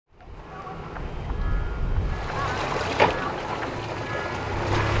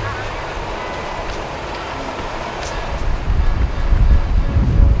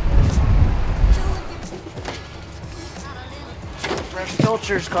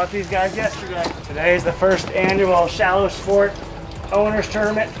Pilchers caught these guys yesterday. Today is the first annual Shallow Sport Owners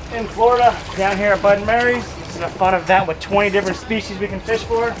Tournament in Florida, down here at Bud and Mary's. This is a fun event with 20 different species we can fish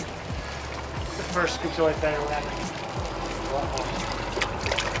for. The first scoop's always better than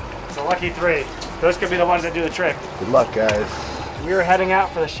it's a lucky 3. Those could be the ones that do the trick. Good luck, guys. We were heading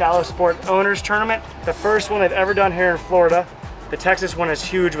out for the Shallow Sport Owners Tournament, the first one they've ever done here in Florida. The Texas one is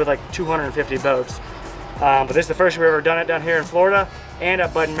huge with like 250 boats. But this is the first we've ever done it down here in Florida and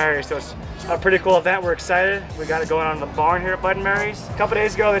at Bud and Mary's, so it's a pretty cool event. We're excited. We got it going on in the barn here at Bud and Mary's. A couple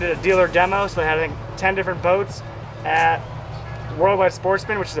days ago, they did a dealer demo, so they had, I think, 10 different boats at Worldwide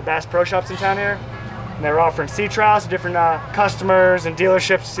Sportsman, which is the Bass Pro Shops in town here. And they were offering sea trials to different customers and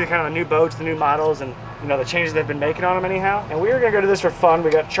dealerships to see kind of the new boats, the new models, and you know the changes they've been making on them anyhow. And we were gonna go do this for fun.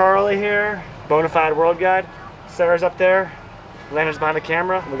 We got Charlie here, Bonafide World Guide. Sarah's up there. Landon's behind the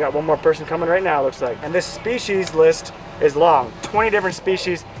camera. We got one more person coming right now, it looks like. And this species list is long, 20 different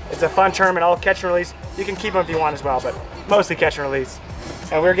species. It's a fun tournament, all catch and release. You can keep them if you want as well, but mostly catch and release.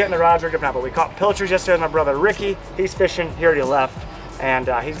 And we're getting the rods rigged up now, but we caught pilchers yesterday with my brother Ricky. He's fishing, he already left. And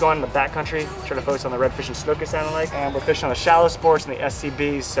he's going in the backcountry, trying to focus on the redfish and snook, it sounded like. And we're fishing on the Shallow Sports and the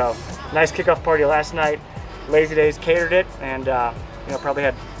SCBs, so nice kickoff party last night. Lazy Days catered it, and you know, probably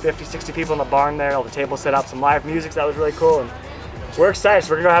had 50, 60 people in the barn there, all the tables set up, some live music, so that was really cool. And we're excited,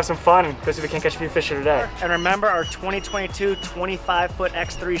 so we're gonna go have some fun and go see if we can catch a few fish here today. And remember, our 2022 25-foot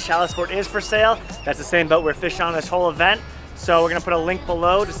X3 Shallow Sport is for sale. That's the same boat we're fishing on this whole event. So we're gonna put a link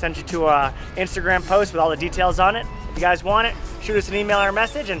below to send you to our Instagram post with all the details on it. If you guys want it, shoot us an email or a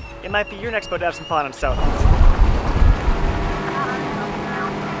message, and it might be your next boat to have some fun on. So.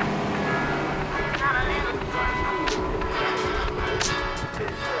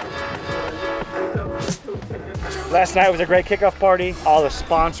 Last night was a great kickoff party. All the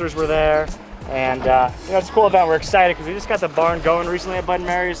sponsors were there, and you know, it's a cool event. We're excited because we just got the barn going recently at Bud and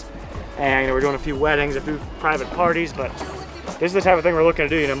Mary's, and you know, we're doing a few weddings, a few private parties, but this is the type of thing we're looking to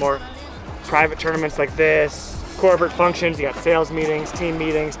do. You know, more private tournaments like this, corporate functions. You got sales meetings, team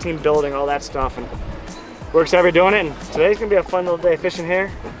building, all that stuff, and we're excited to be doing it. And today's gonna be a fun little day fishing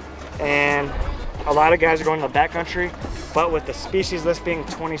here, and a lot of guys are going to the backcountry, but with the species list being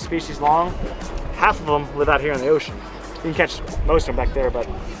 20 species long, half of them live out here in the ocean. You can catch most of them back there, but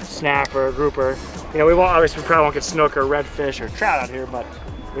snapper, grouper. You know, we probably won't get snook or redfish or trout out here, but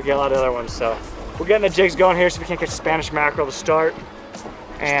we get a lot of other ones. So we're getting the jigs going here, so we can't catch Spanish mackerel to start.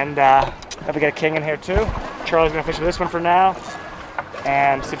 And we got a king in here too. Charlie's gonna fish with this one for now,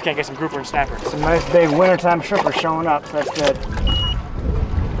 and see if we can't get some grouper and snapper. Some nice big wintertime shrimp are showing up, so that's good.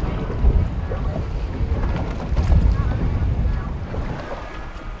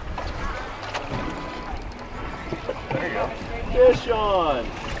 Fish on!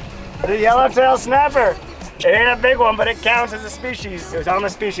 The yellowtail snapper. It ain't a big one, but it counts as a species. It was on the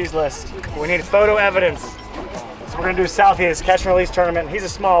species list. We need photo evidence. So we're gonna do Southie's catch and release tournament. He's a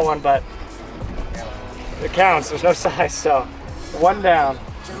small one, but it counts. There's no size, so one down.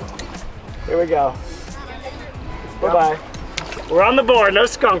 Here we go. Bye-bye. We're on the board, no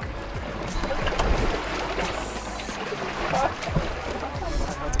skunk.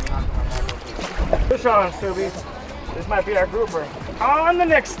 Fish on, Scooby. This might be our grouper. On the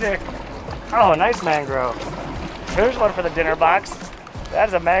next stick. Oh, nice mangrove. Here's one for the dinner box.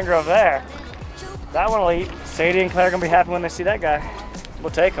 That's a mangrove there. That one will eat. Sadie and Claire are gonna be happy when they see that guy.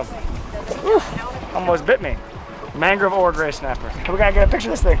 We'll take him. Whew, almost bit me. Mangrove or gray snapper. We gotta get a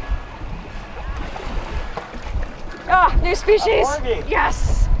picture of this thing. Oh, new species.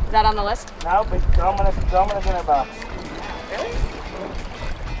 Yes. Is that on the list? Nope, throw them in a dinner box. Really?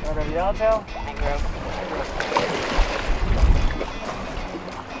 Another yellowtail? Mangrove.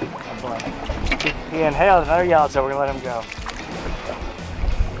 He inhaled another yellowtail, we're gonna let him go.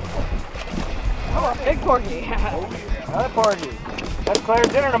 Oh, a big porgy. Another porgy. That's Claire's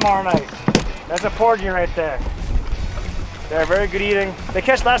dinner tomorrow night. That's a porgy right there. They're very good eating. They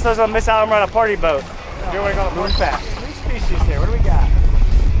catch lots of those on Miss Alamorada party boat. Do you want to call it moon fat? 3 species here. What do we got?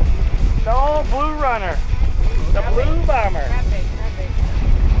 The old blue runner. The blue bomber.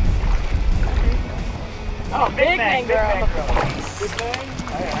 Oh, big mangrove. Big thing?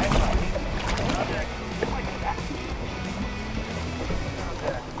 Oh, yeah, nice one.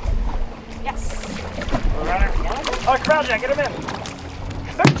 Yes. Runner. Oh, Crevalle, get him in.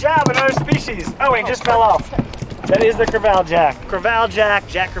 Good job, another species. Oh, he just fell off. That is the Crevalle Jack. Crevalle Jack,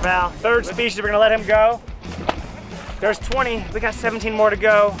 Jack Crevalle. 3rd species, we're gonna let him go. There's 20, we got 17 more to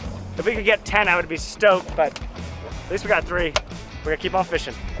go. If we could get 10, I would be stoked, but at least we got 3. We're gonna keep on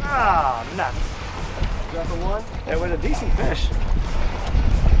fishing. Ah, oh, nuts. Is that the one? It was a decent fish.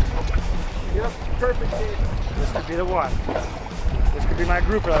 Yep, perfect. This could be the one. This could be my my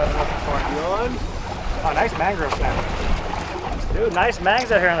grouper that I've been looking for. One. Oh, nice mangrove snapper. Dude, nice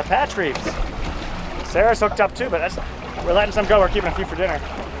mangs out here on the patch reefs. Sarah's hooked up too, but we're letting some go. We're keeping a few for dinner.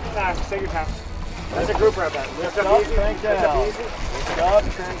 Nah, take your time. That's a grouper, I bet. Lift up, crank down. Lift up,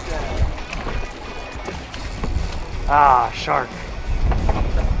 crank down. Ah, shark.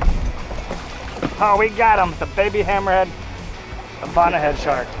 Oh, we got him. The baby hammerhead, the bonnethead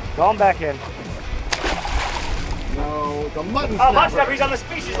shark. Going back in. No, it's a mutton Oh, snapper. mutton snapper, he's on the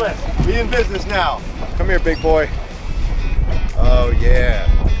species list. We in business now. Come here, big boy. Oh, yeah.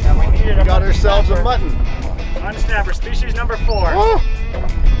 Now we needed a Got mutton ourselves snapper. a mutton. Mutton snapper, species number 4. Woo!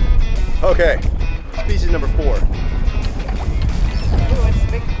 Okay, species number 4. Ooh, it's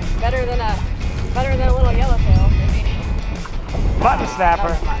big, better than a little yellowtail. Mutton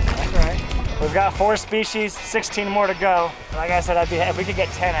snapper. That's right. We've got 4 species, 16 more to go. Like I said, if we could get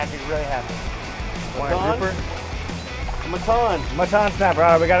 10, I'd be really happy. Want a grouper? Mutton. Mutton snapper.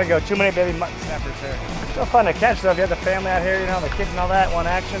 All right, we gotta go. Too many baby mutton snappers here. So fun to catch though. If you have the family out here, you know, the kids and all that, want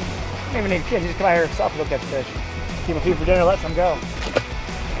action. You don't even need kids. You just come out here yourself and go catch fish. Keep a few for dinner, let some go.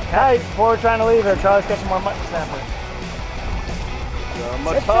 Hey, before we're trying to leave here, Charlie's catching more mutton snappers. It's a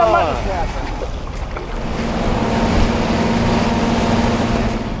mutton snapper.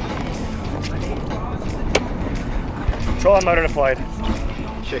 Trolling motor deployed.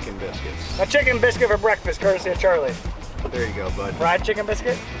 Chicken biscuits. A chicken biscuit for breakfast, courtesy of Charlie. There you go, bud. Fried chicken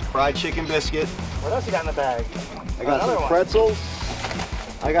biscuit? Fried chicken biscuit. What else you got in the bag? I got Another some one. pretzels.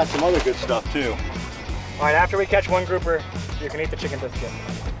 I got some other good stuff too. All right, after we catch one grouper, you can eat the chicken biscuit.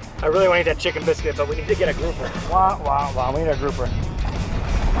 I really want to eat that chicken biscuit, but we need to get a grouper. Wah, wah, wah, we need a grouper.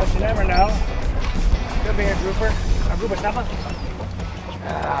 But you never know. Could be a grouper. A grouper snapper?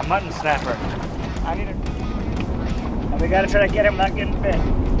 Ah, mutton snapper. I need a... And we gotta try to get him without getting bit.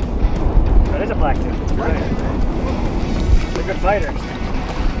 That is a blacktip, it's great. They're good fighters.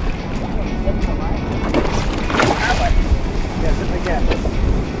 Yes, this again.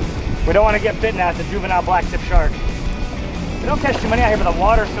 We don't want to get bitten now. It's a juvenile blacktip shark. We don't catch too many out here, but the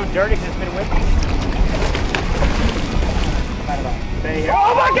water's so dirty because it's been windy.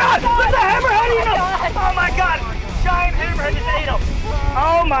 Oh my God! There's a hammerhead eating him! Oh my God! Giant hammerhead just ate him!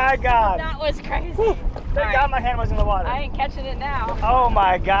 Oh my God! That was crazy. Whew. Thank God my hand was in the water. I ain't catching it now. Oh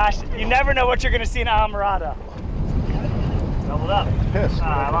my gosh! You never know what you're gonna see in Amarada. Doubled up. Pissed.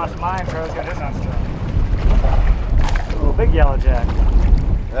 I lost mine. Charlie's got his on still. Ooh, big yellowjack.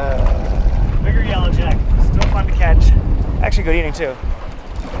 Bigger yellowjack. Still fun to catch. Actually good eating too.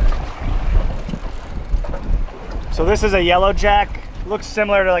 So this is a yellowjack. Looks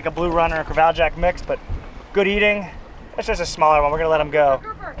similar to like a blue runner or crevaljack mix, but good eating. That's just a smaller one. We're gonna let him go.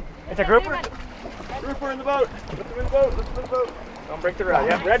 It's a grouper? Grouper in the boat. Put them in the boat. Let's put them in the boat. Don't break the rod.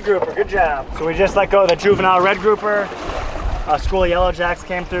 Yep, red grouper. Good job. So we just let go of the juvenile red grouper. A school of yellowjacks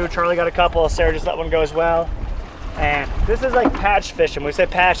came through. Charlie got a couple. Sarah just let one go as well. And this is like patch fishing. When we say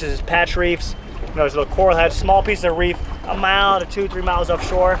patch, this is patch reefs. You know, there's little coral heads, small piece of reef, a mile to 2-3 miles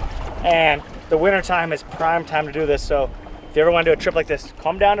offshore. And the winter time is prime time to do this. So if you ever want to do a trip like this,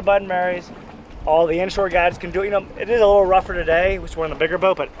 come down to Bud and Mary's. All the inshore guides can do it. You know, it is a little rougher today, which we're in the bigger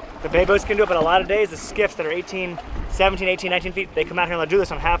boat, but the BayBoats can do it. But a lot of days, the skiffs that are 17, 18, 19 feet, they come out here and they'll do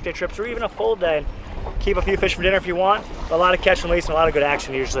this on half-day trips or even a full day and keep a few fish for dinner if you want. A lot of catch and release and a lot of good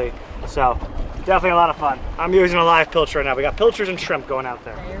action usually. So definitely a lot of fun. I'm using a live pilcher right now. We got pilchers and shrimp going out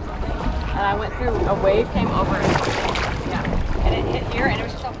there. And I went through, a wave came over it. Yeah, and it hit here and it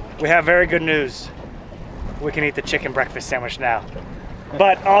was just a... We have very good news. We can eat the chicken breakfast sandwich now.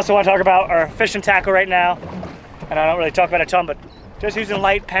 But I also want to talk about our fishing tackle right now. And I don't really talk about it a ton, but just using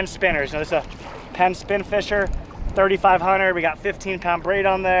light Penn spinners. Now this is a Penn spin fisher, 3500. We got 15-pound braid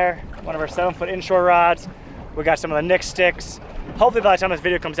on there. One of our 7-foot inshore rods. We got some of the Nick sticks. Hopefully by the time this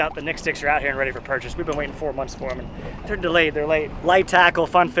video comes out, the Nick sticks are out here and ready for purchase. We've been waiting 4 months for them and they're delayed, they're late. Light tackle,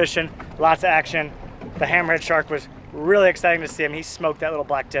 fun fishing, lots of action. The hammerhead shark was really exciting to see him. He smoked that little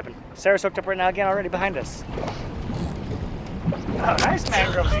black tip and Sarah's hooked up right now again already behind us. Oh, nice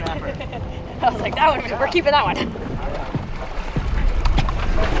mangrove snapper. I was like, that one, we're keeping that one.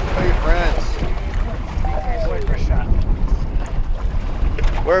 Hey, friends. Wait for a shot.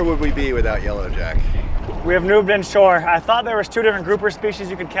 Where would we be without yellowjack? We have moved inshore. I thought there was 2 different grouper species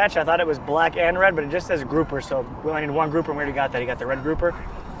you could catch. I thought it was black and red, but it just says grouper, so we only need 1 grouper and we already got that. He got the red grouper.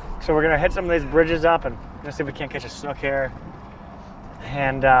 So we're gonna hit some of these bridges up and see if we can't catch a snook here.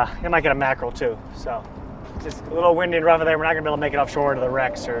 And it might get a mackerel too. So it's just a little windy and rough there. We're not gonna be able to make it offshore to the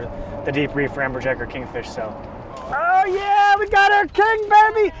wrecks or the deep reef for amberjack or kingfish, so. Oh yeah, we got our king,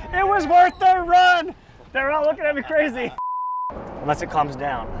 baby! It was worth the run! They're all looking at me crazy. Unless it calms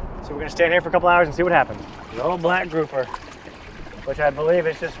down. So we're gonna stand here for a couple hours and see what happens. The old black grouper. which I believe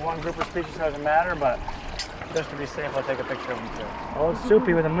is just one group of species, so it doesn't matter, but just to be safe, I'll take a picture of them too. Old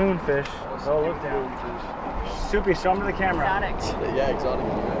Soupy with a moonfish. Oh, look down. Soupy, show him to the camera. Exotic. Yeah, exotic.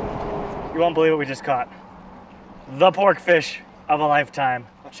 You won't believe what we just caught. The pork fish of a lifetime.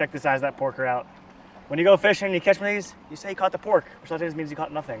 Check the size of that porker out. When you go fishing and you catch one of these, you say you caught the pork, which sometimes means you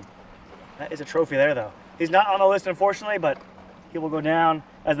caught nothing. That is a trophy there though. He's not on the list unfortunately, but he will go down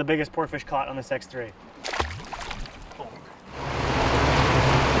as the biggest pork fish caught on this X3.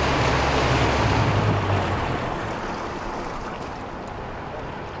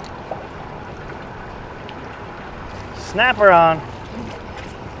 Snapper on.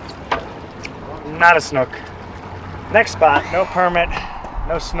 Not a snook. Next spot, no permit,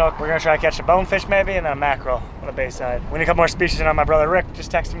 no snook. We're gonna try to catch a bonefish maybe and then a mackerel on the bayside. We need a couple more species in on. My brother Rick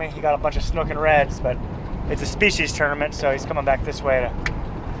just texted me. He got a bunch of snook and reds, but it's a species tournament, so he's coming back this way to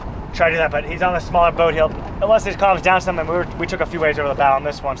try to do that. But he's on the smaller boat. Unless it calms down something, we took a few ways over the bow on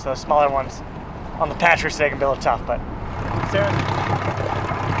this one, so the smaller ones on the patch are can be a little tough. But Sarah.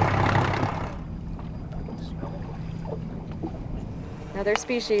 Another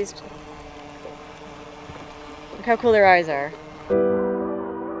species. Look how cool their eyes are.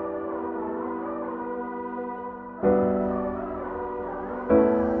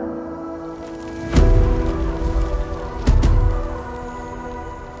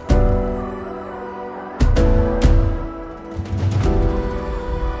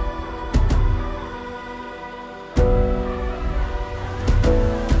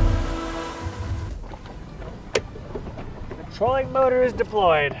 Trolling motor is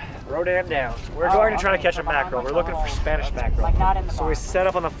deployed. Rhodan down. We're going to try to catch a mackerel. We're looking for Spanish mackerel. So we set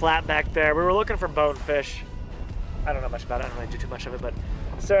up on the flat back there. We were looking for bonefish. I don't know much about it. I don't really do too much of it, but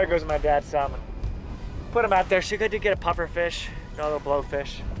Sarah goes with my dad some and put them out there. She did get a puffer fish, a little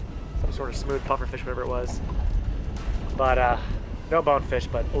blowfish, some sort of smooth puffer fish, whatever it was. But no bonefish.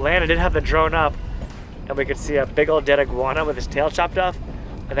 But Lana did have the drone up, and we could see a big old dead iguana with his tail chopped off.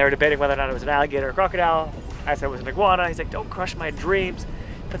 And they were debating whether or not it was an alligator or crocodile. I said it was an iguana. He's like, don't crush my dreams.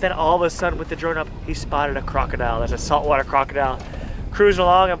 But then all of a sudden with the drone up, he spotted a crocodile. There's a saltwater crocodile cruising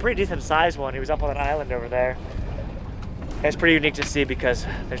along, a pretty decent sized one. He was up on an island over there. And it's pretty unique to see because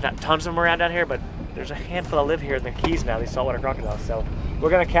there's not tons of them around down here, but there's a handful that live here in the Keys now, these saltwater crocodiles. So we're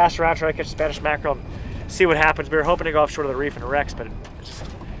gonna cast around, try to catch Spanish mackerel and see what happens. We were hoping to go offshore to the reef and wrecks, but it's just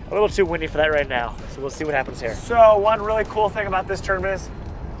a little too windy for that right now. So we'll see what happens here. So one really cool thing about this tournament is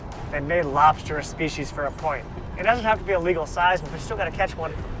they made lobster a species for a point. It doesn't have to be a legal size, but we still got to catch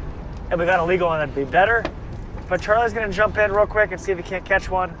one. And we got a legal one that'd be better. But Charlie's going to jump in real quick and see if he can't catch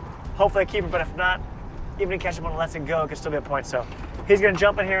one. Hopefully keep it, but if not, even if he catches one and lets it go, it could still be a point. So he's going to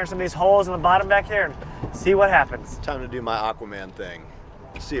jump in here in some of these holes in the bottom back here and see what happens. Time to do my Aquaman thing.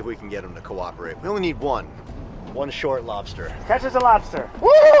 See if we can get him to cooperate. We only need one short lobster. Catches a lobster. Woo!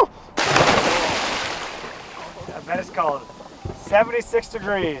 I bet it's cold. 76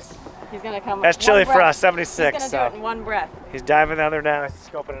 degrees. He's gonna come. That's chilly for us, 76. He's gonna do it in one breath. He's diving down there now. He's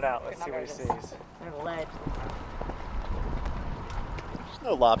scoping it out. Let's see what he sees. There's a ledge. There's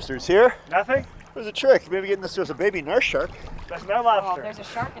no lobsters here. Nothing? There's a trick. Maybe getting this to a baby nurse shark. There's no Oh, lobster. there's a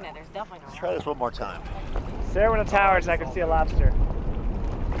shark in it. There's definitely no. Let's try this one more time. Sarah in the towers, I can see a lobster.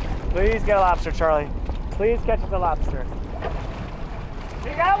 Please get a lobster, Charlie. Please catch us a lobster.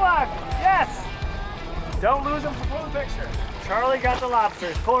 You got one! Yes! Don't lose him for the picture. Charlie got the lobster.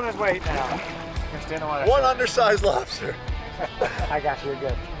 He's pulling his weight now. One undersized lobster. I got you. You're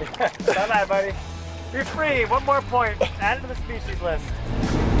good. Bye-bye, buddy. You're free. One more point. Add it to the species list.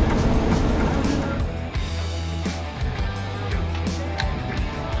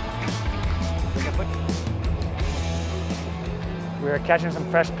 We were catching some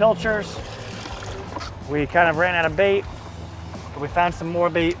fresh pilchers. We kind of ran out of bait. But we found some more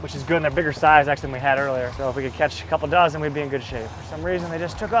bait, which is good, and they're bigger size actually than we had earlier. So if we could catch a couple dozen, we'd be in good shape. For some reason, they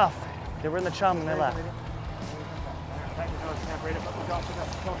just took off. They were in the chum and they left.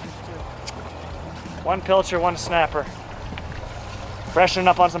 One pilcher, one snapper. Freshening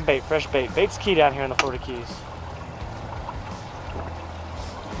up on some bait, fresh bait. Bait's key down here in the Florida Keys.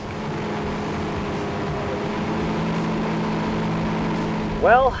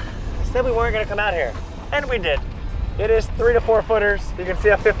 Well, I said we weren't gonna come out here, and we did. It is 3 to 4 footers. You can see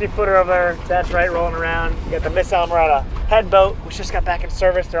a 50-footer over there. That's right, rolling around. You got the Miss Almirada head boat, which just got back in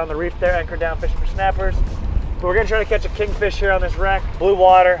service. They're on the reef there, anchored down, fishing for snappers. But we're gonna try to catch a kingfish here on this wreck. Blue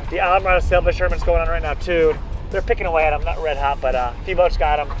water. The Almirada sailfish tournament's going on right now too. They're picking away at them, not red hot, but a few boats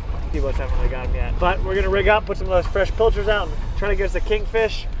got them. A few boats haven't really got them yet. But we're gonna rig up, put some of those fresh pilchers out, and try to get us a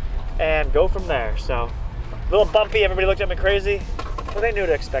kingfish, and go from there. So, a little bumpy. Everybody looked at me crazy, but they knew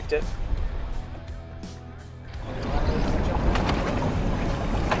to expect it.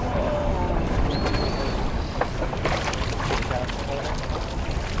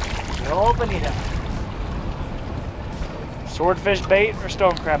 Swordfish bait or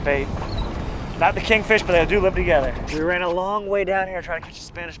stone crab bait? Not the kingfish, but they do live together. We ran a long way down here trying to catch a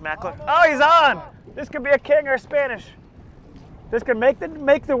Spanish mackerel. Oh, he's on! This could be a king or a Spanish. This could make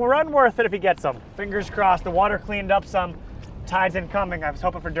the run worth it if he gets them. Fingers crossed. The water cleaned up some. Tide's incoming. I was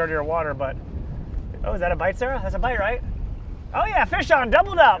hoping for dirtier water, but... Oh, is that a bite, Sarah? That's a bite, right? Oh yeah, fish on,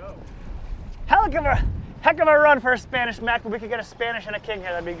 doubled up. Heck of a run for a Spanish mackerel. We could get a Spanish and a king here,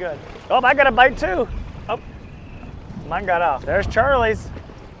 that'd be good. Oh, I got a bite too. Oh, mine got off. There's Charlie's.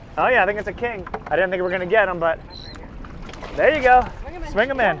 Oh yeah, I think it's a king. I didn't think we were gonna get him, but there you go. Swing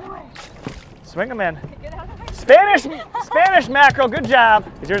him in. Swing him in. Spanish mackerel, good job.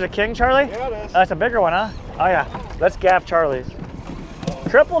 Is yours a king, Charlie? Yeah, it is. That's a bigger one, huh? Oh yeah, let's gaff Charlie's.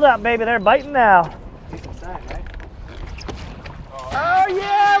 Tripled up, baby, they're biting now. Oh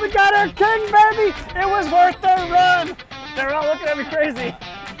yeah, we got our king, baby! It was worth the run! They're all looking at me crazy.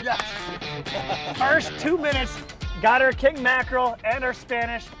 Yes! First 2 minutes, got our king mackerel and our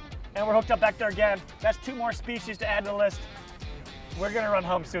Spanish, and we're hooked up back there again. That's 2 more species to add to the list. We're gonna run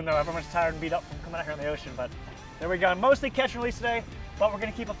home soon though. Everyone's tired and beat up from coming out here in the ocean, but there we go. Mostly catch and release today, but we're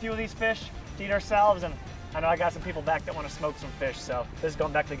gonna keep a few of these fish to eat ourselves, and I know I got some people back that want to smoke some fish, so this is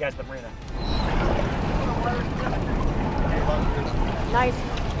going back to the guys at the marina. Nice.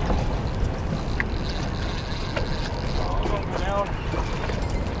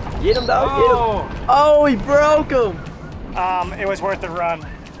 Get him, dog. Get him. Oh, he broke him. It was worth the run.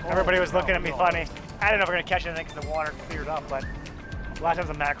 Everybody was looking at me funny. I didn't know if we were gonna catch anything because the water cleared up, but a lot of times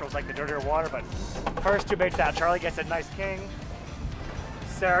the mackerels like the dirtier water. But first 2 baits out. Charlie gets a nice king.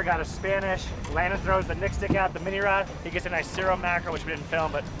 Sarah got a Spanish. Landon throws the Nick stick out, the mini rod. He gets a nice Cero mackerel, which we didn't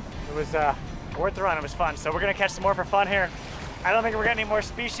film, but it was worth the run. It was fun. So we're gonna catch some more for fun here. I don't think we're getting any more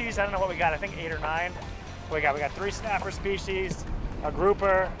species. I don't know what we got. I think 8 or 9. What we got 3 snapper species, a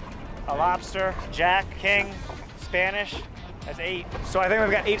grouper, a lobster, jack, king, Spanish. That's 8. So I think we've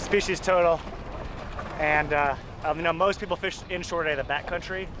got 8 species total. And you know, most people fish inshore today, the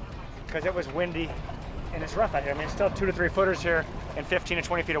backcountry, because it was windy and it's rough out here. I mean, it's still 2 to 3 footers here in 15 to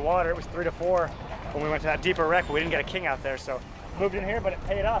 20 feet of water. It was 3 to 4 when we went to that deeper wreck, but we didn't get a king out there. So moved in here, but it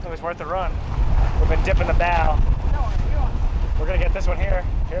paid off. It was worth the run. We've been dipping the bow. We're gonna get this one here.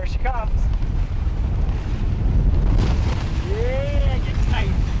 Here she comes. Yeah, get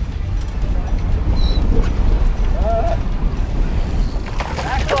tight.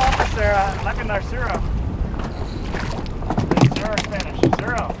 Back off, Sarah. Lucky our Cero. Cero Spanish.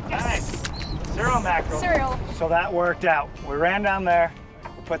 Cero. Nice. Cero mackerel. Cereal. So that worked out. We ran down there.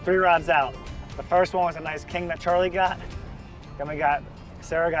 We put 3 rods out. The first one was a nice king that Charlie got. Then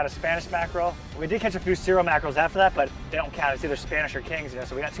Sarah got a Spanish mackerel. We did catch a few Cero mackerels after that, but they don't count. It's either Spanish or kings, you know,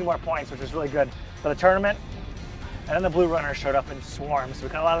 so we got 2 more points, which was really good for the tournament. And then the blue runners showed up in swarms. So we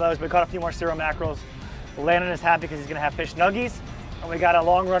caught a lot of those. We caught a few more Cero mackerels. Landon is happy because he's gonna have fish nuggies. And we got a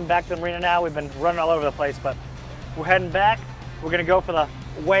long run back to the marina now. We've been running all over the place, but we're heading back. We're gonna go for the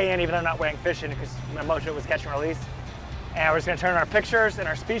weigh-in, even though I'm not weighing fish in because most of it was catch and release. And we're just gonna turn our pictures and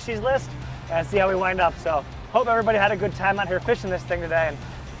our species list and see how we wind up. So hope everybody had a good time out here fishing this thing today and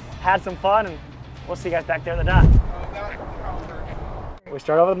had some fun, and we'll see you guys back there at the dock. We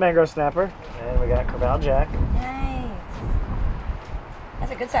start over the mangrove snapper, and we got Corval Jack. Nice.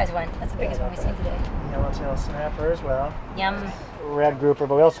 That's a good size one. That's the biggest one we've seen today. Yellowtail snapper as well. Yum. Red grouper,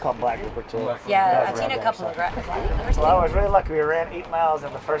 but we also call them black grouper too. Yeah, I've seen a couple of red. Well, I was really lucky. We ran 8 miles,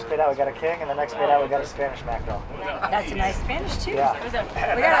 and the first bait out we got a king, and the next bait out we got a Spanish mackerel. That's a nice Spanish too. Yeah.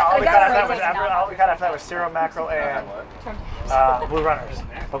 All we got after that was Cero mackerel and blue runners,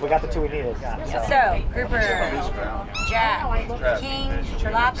 but we got the 2 we needed. So, grouper, jack,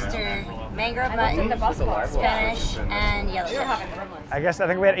 king, lobster, mangrove mutton, Spanish, and yellowtail. I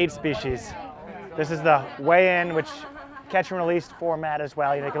think we had 8 species. This is the weigh-in, which catch and release format as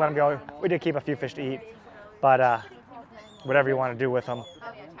well. You know, you can let them go. We did keep a few fish to eat, but whatever you want to do with them.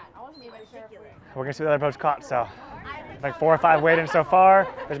 We're gonna see what the other boats caught. So, like 4 or 5 weighed in so far.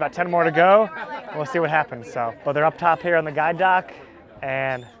 There's about 10 more to go. We'll see what happens. So, but they're up top here on the guide dock,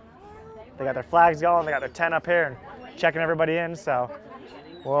 and they got their flags going. They got their tent up here and checking everybody in. So,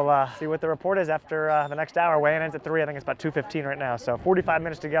 we'll see what the report is after the next hour. Weighing in at 3. I think it's about 2:15 right now. So 45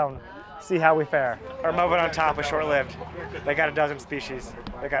 minutes to go. And see how we fare. Our moment on top was short-lived. They got a dozen species.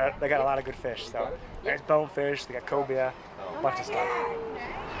 They got a lot of good fish. So there's bonefish. They got cobia, a bunch of stuff.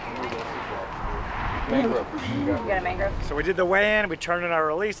 Mangrove. You got a mangrove? So we did the weigh-in. We turned in our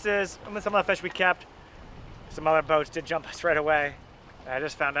releases. And then some of the fish we kept. Some other boats did jump us right away. And I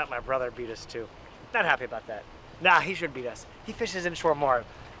just found out my brother beat us too. Not happy about that. Nah, he should beat us. He fishes inshore more.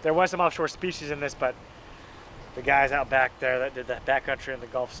 There was some offshore species in this, but the guys out back there that did the backcountry and the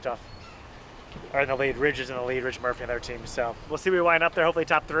Gulf stuff, are in the lead. Ridge is in the lead, Rich Murphy and their team. So we'll see we wind up there, hopefully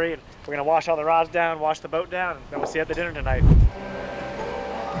top 3. And we're gonna wash all the rods down, wash the boat down, and then we'll see you at the dinner tonight.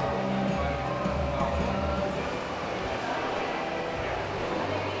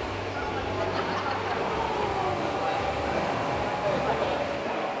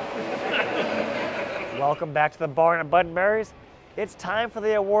 Welcome back to the barn at Bud & Mary's. It's time for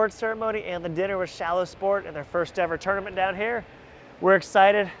the award ceremony and the dinner with Shallow Sport in their first ever tournament down here. We're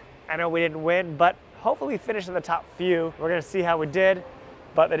excited. I know we didn't win, but hopefully we finished in the top few. We're gonna see how we did,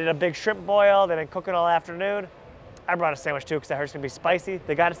 but they did a big shrimp boil. They've been cooking all afternoon. I brought a sandwich too because I heard it's gonna be spicy.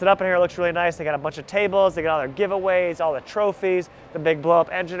 They got it set up in here, it looks really nice. They got a bunch of tables, they got all their giveaways, all the trophies, the big blow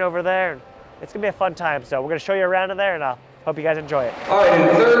up engine over there. It's gonna be a fun time, so we're gonna show you around in there and I hope you guys enjoy it. All right,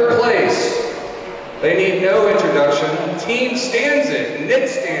 in third place, they need no introduction. Team Stanczyk, Nick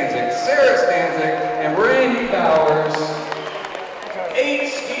Stanczyk, Sarah Stanczyk, and Randy Bowers. 8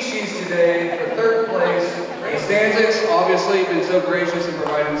 species today for third place. The Stanczyks obviously been so gracious in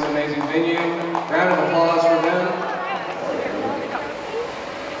providing this amazing venue. Round of applause for them.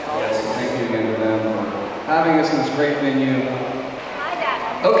 Yes, thank you again to them for having us in this great venue.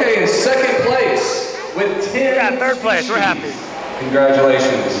 Okay, in second place with 10. Yeah, third place, we're happy.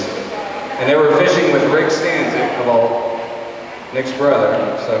 Congratulations. And they were fishing with Rick Stanczyk, of all, Nick's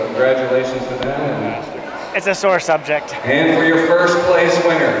brother. So congratulations to them. It's a sore subject. And for your first place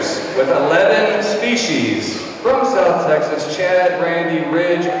winners, with 11 species from South Texas, Chad, Randy,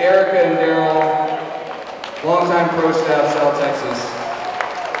 Ridge, Erica, and Daryl, longtime pro staff, South Texas.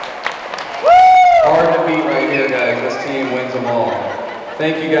 Woo! Hard to beat right here, guys. This team wins them all.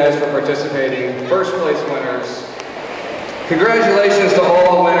 Thank you guys for participating. First place winners. Congratulations to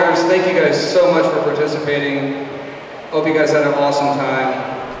all the winners. Thank you guys so much for participating. Hope you guys had an awesome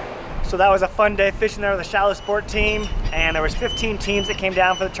time. So that was a fun day fishing there with the Shallow Sport team, and there was 15 teams that came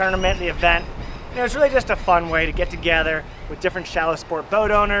down for the tournament, the event. And it was really just a fun way to get together with different Shallow Sport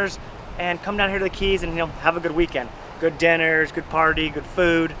boat owners and come down here to the Keys and have a good weekend. Good dinners, good party, good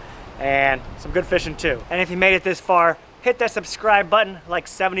food, and some good fishing too. And if you made it this far, hit that subscribe button. Like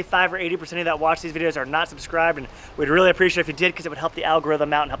 75 or 80% of you that watch these videos are not subscribed, and we'd really appreciate it if you did because it would help the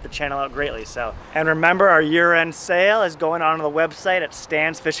algorithm out and help the channel out greatly. So, and remember, our year-end sale is going on the website at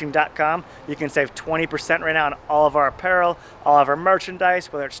StanzFishing.com. You can save 20% right now on all of our apparel, all of our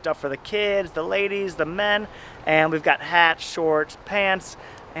merchandise, whether it's stuff for the kids, the ladies, the men, and we've got hats, shorts, pants,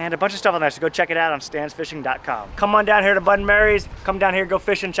 and a bunch of stuff on there, so go check it out on StanzFishing.com. Come on down here to Bud & Mary's, come down here, go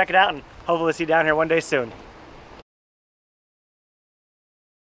fishing, check it out, and hopefully see you down here one day soon.